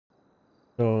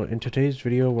So in today's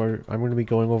video, where I'm going to be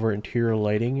going over interior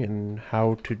lighting and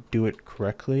how to do it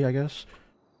correctly, I guess.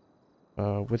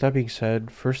 With that being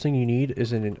said, first thing you need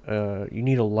is you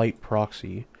need a light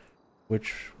proxy,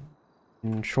 which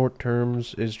in short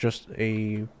terms is just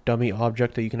a dummy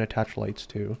object that you can attach lights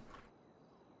to.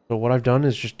 So what I've done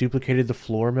is just duplicated the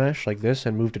floor mesh like this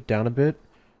and moved it down a bit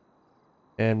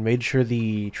and made sure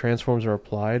the transforms are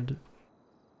applied,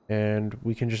 and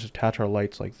we can just attach our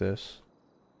lights like this.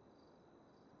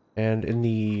 And in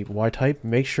the Y type,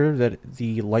 make sure that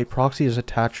the light proxy is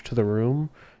attached to the room,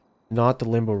 not the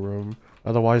limbo room.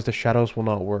 Otherwise, the shadows will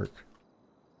not work.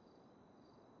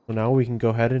 So now we can go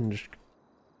ahead and just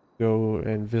go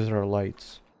and visit our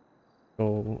lights.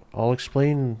 So I'll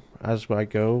explain as I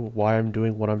go why I'm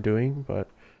doing what I'm doing, but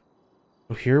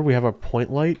so here we have a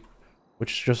point light,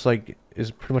 which just like is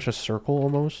pretty much a circle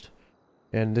almost.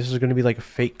 And this is going to be like a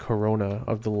fake corona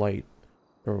of the light,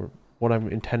 or what I'm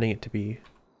intending it to be.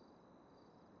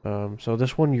 So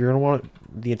this one, you're going to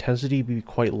want the intensity to be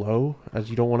quite low, as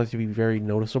you don't want it to be very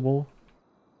noticeable.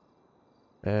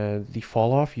 And the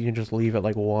fall off, you can just leave at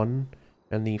like 1.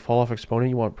 And the fall off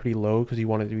exponent, you want pretty low, because you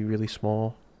want it to be really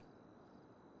small.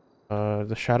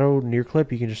 The shadow near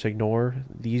clip, you can just ignore.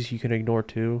 These you can ignore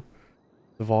too.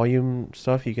 The volume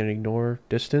stuff, you can ignore.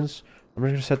 Distance, I'm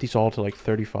just going to set these all to like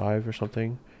 35 or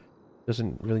something.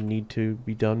 Doesn't really need to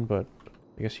be done, but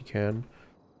I guess you can.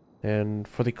 And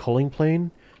for the culling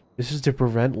plane, this is to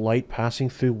prevent light passing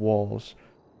through walls.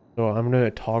 So I'm going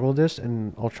to toggle this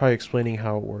and I'll try explaining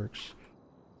how it works.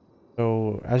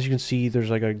 So as you can see, there's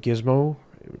like a gizmo.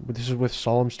 This is with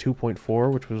Sollumz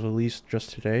 2.4, which was released just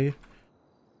today.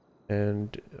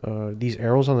 And these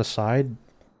arrows on the side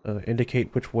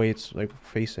indicate which way it's like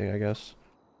facing, I guess.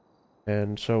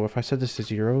 And so if I set this to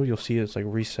 0, you'll see it's like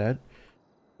reset.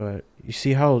 But you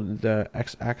see how the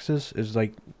x-axis is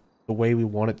like the way we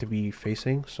want it to be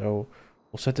facing. So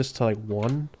we'll set this to like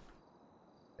 1.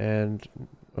 And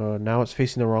now it's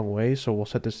facing the wrong way, so we'll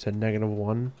set this to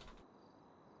 -1.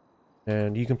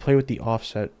 And you can play with the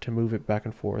offset to move it back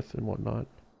and forth and whatnot.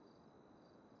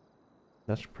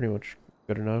 That's pretty much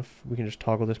good enough. We can just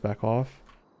toggle this back off.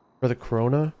 For the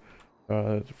corona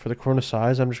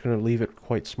size, I'm just going to leave it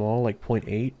quite small, like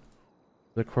 0.8.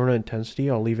 The corona intensity,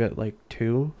 I'll leave it like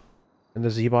 2. And the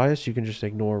Z-bias, you can just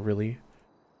ignore, really.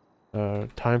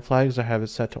 Time flags, I have it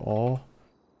set to all.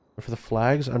 And for the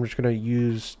flags, I'm just going to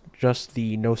use just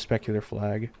the no specular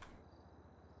flag.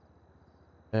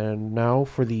 And now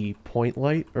for the point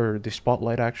light, or the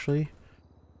spotlight actually.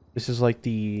 This is like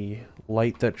the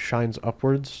light that shines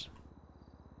upwards.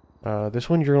 This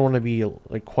one you're going to want to be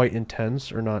like quite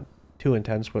intense, or not too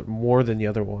intense, but more than the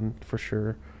other one for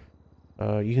sure.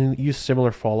 You can use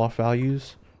similar fall off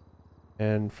values.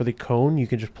 And for the cone, you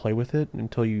can just play with it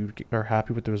until you are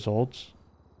happy with the results.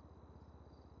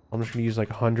 I'm just going to use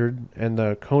like 100. And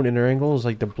the cone inner angle is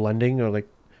like the blending, or like,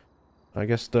 I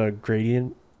guess the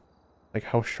gradient, like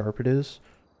how sharp it is.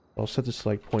 I'll set this to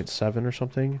like 0.7 or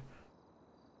something.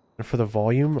 And for the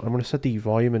volume, I'm going to set the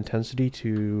volume intensity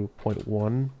to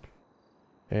 0.1.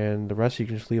 And the rest you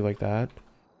can just leave like that.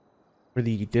 For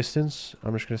the distance,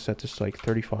 I'm just going to set this to like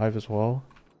 35 as well.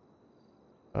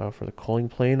 For the culling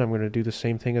plane, I'm going to do the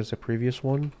same thing as the previous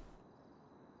one.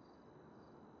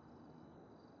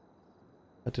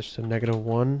 Set this to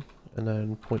 -1 and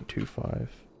then 0.25.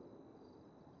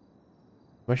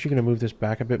 I'm actually going to move this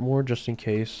back a bit more just in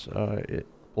case it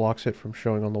blocks it from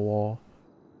showing on the wall.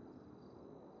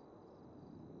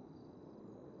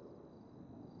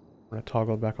 I'm going to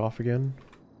toggle it back off again.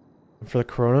 And for the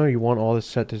corona, you want all this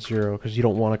set to 0 because you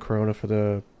don't want a corona for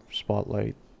the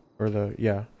spotlight. Or the,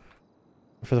 yeah.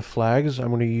 For the flags, I'm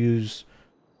going to use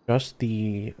just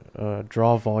the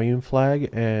draw volume flag,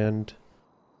 and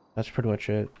that's pretty much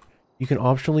it. You can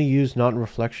optionally use not in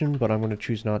reflection, but I'm going to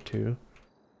choose not to.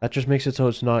 That just makes it so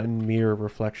it's not in mirror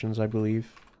reflections, I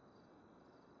believe.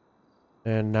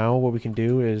 And now what we can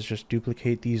do is just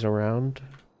duplicate these around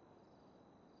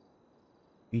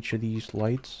each of these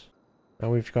lights. Now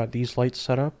we've got these lights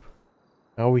set up.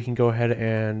 Now we can go ahead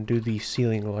and do the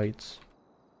ceiling lights.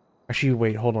 Actually,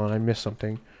 wait, hold on, I missed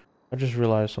something. I just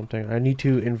realized something. I need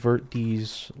to invert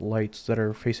these lights that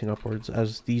are facing upwards,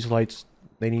 as these lights,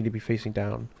 they need to be facing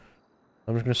down.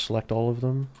 I'm just going to select all of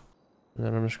them. And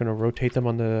then I'm just going to rotate them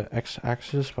on the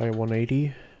x-axis by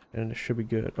 180. And it should be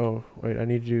good. Oh, wait, I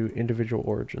need to do individual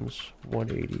origins.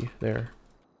 180, there.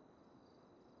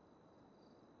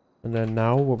 And then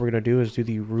now what we're going to do is do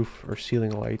the roof or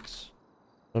ceiling lights.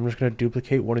 I'm just going to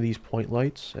duplicate one of these point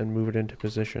lights and move it into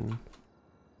position.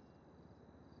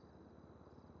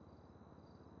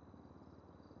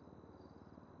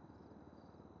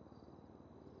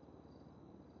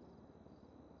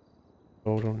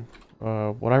 Hold on.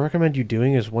 What I recommend you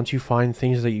doing is once you find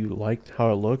things that you like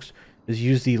how it looks, is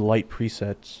use the light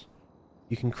presets.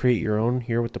 You can create your own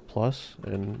here with the plus,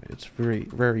 and it's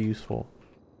very useful.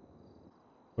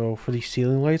 So for the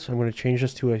ceiling lights, I'm going to change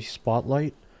this to a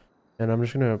spotlight, and I'm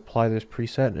just going to apply this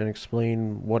preset and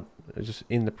explain what is just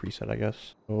in the preset, I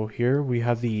guess. So here we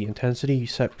have the intensity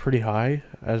set pretty high,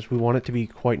 as we want it to be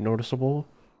quite noticeable.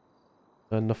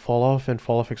 And the fall off and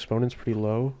fall off exponent's pretty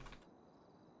low.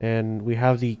 And we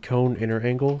have the cone inner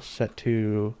angle set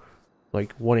to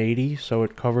like 180, so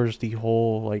it covers the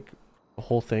whole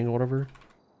thing or whatever.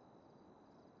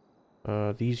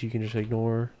 These you can just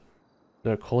ignore.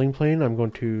 The culling plane, I'm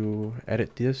going to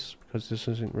edit this because this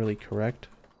isn't really correct.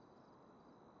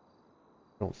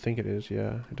 I don't think it is,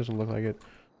 yeah. It doesn't look like it.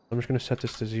 I'm just going to set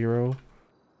this to 0.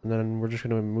 And then we're just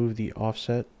going to move the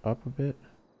offset up a bit.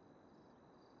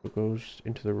 It goes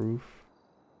into the roof.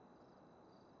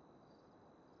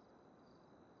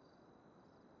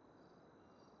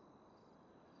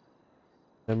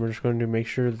 Then we're just going to make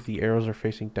sure that the arrows are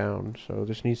facing down. So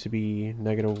this needs to be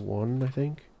 -1, I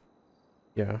think.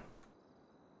 Yeah.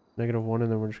 -1,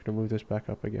 and then we're just going to move this back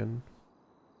up again.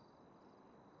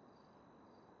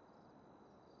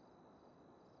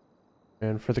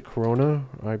 And for the corona,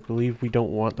 I believe we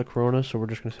don't want the corona, so we're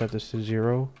just going to set this to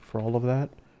 0 for all of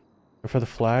that. And for the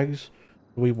flags,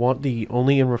 we want the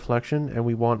only in reflection, and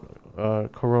we want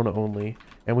corona only.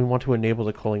 And we want to enable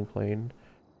the culling plane.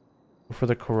 For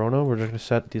the corona, we're just going to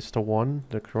set this to 1,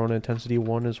 the corona intensity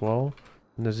 1 as well,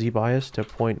 and the Z bias to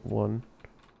 0.1.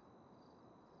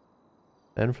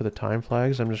 Then for the time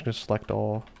flags, I'm just going to select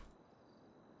all.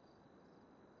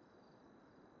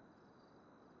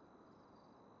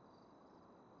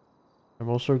 I'm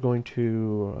also going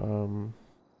to,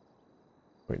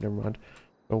 wait, never mind.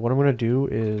 But what I'm going to do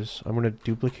is, I'm going to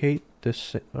duplicate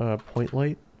this point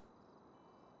light,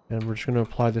 and we're just going to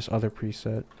apply this other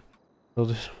preset. So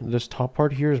this top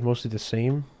part here is mostly the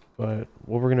same, but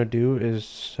what we're going to do is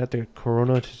set the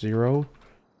corona to 0,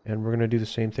 and we're going to do the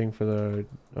same thing for the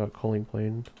culling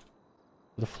plane.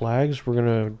 For the flags, we're going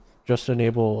to just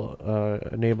enable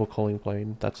culling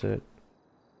plane, that's it.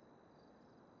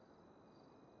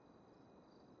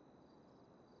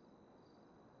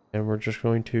 And we're just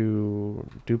going to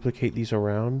duplicate these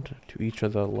around to each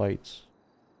of the lights.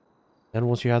 Then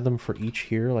once you have them for each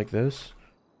here, like this,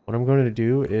 what I'm going to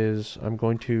do is I'm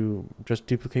going to just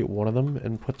duplicate one of them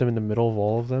and put them in the middle of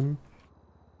all of them,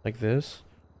 like this.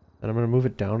 And I'm going to move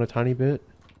it down a tiny bit.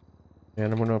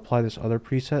 And I'm going to apply this other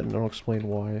preset, and I'll explain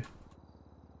why.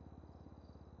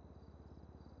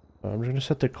 I'm just going to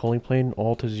set the culling plane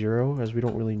all to 0, as we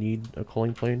don't really need a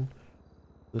culling plane.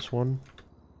 This one.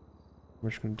 I'm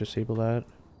just going to disable that.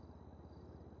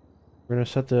 We're going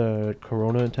to set the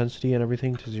corona intensity and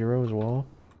everything to 0 as well.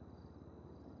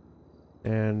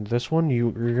 And this one,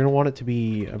 you're going to want it to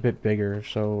be a bit bigger,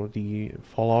 so the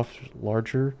fall off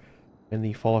larger and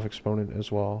the fall off exponent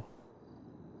as well.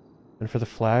 And for the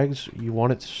flags, you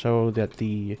want it so that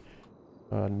the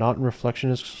not in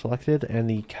reflection is selected and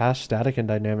the cast static and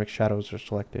dynamic shadows are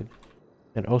selected.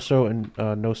 And also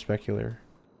no specular.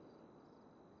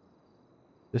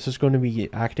 This is going to be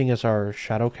acting as our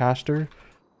shadow caster.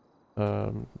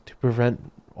 To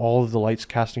prevent all of the lights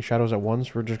casting shadows at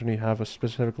once, we're just going to have a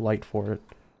specific light for it.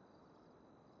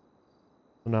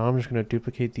 So now I'm just going to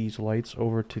duplicate these lights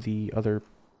over to the other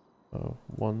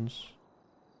ones.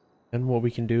 And what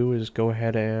we can do is go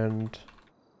ahead and...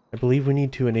 I believe we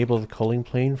need to enable the culling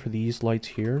plane for these lights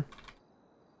here.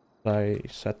 I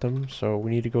set them, so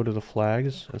we need to go to the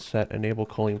flags and set enable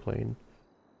culling plane.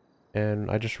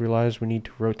 And I just realized we need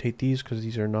to rotate these because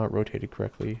these are not rotated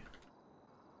correctly.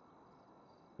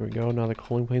 There we go, now the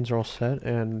culling planes are all set,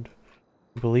 and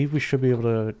I believe we should be able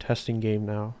to test in game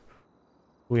now.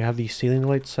 We have the ceiling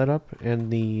lights set up and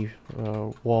the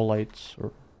wall lights.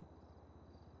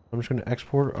 I'm just going to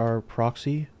export our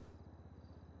proxy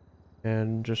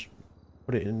and just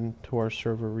put it into our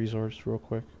server resource real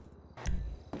quick.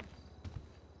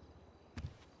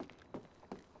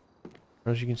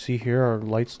 As you can see here, our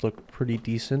lights look pretty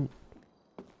decent.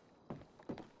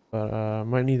 But I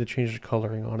might need to change the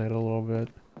coloring on it a little bit.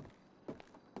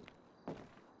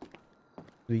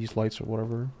 These lights or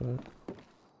whatever, but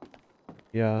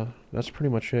yeah, that's pretty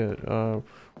much it.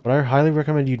 What I highly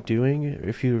recommend you doing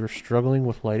if you're struggling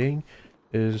with lighting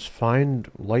is find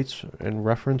lights and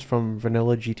reference from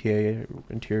vanilla GTA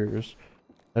interiors.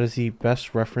 That is the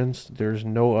best reference. There's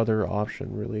no other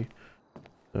option really,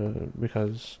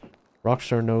 because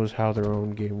Rockstar knows how their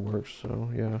own game works. So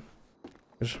yeah.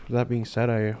 Just with that being said,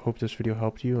 I hope this video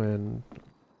helped you, and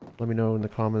let me know in the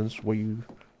comments what you,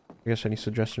 I guess, any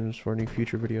suggestions for any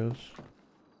future videos.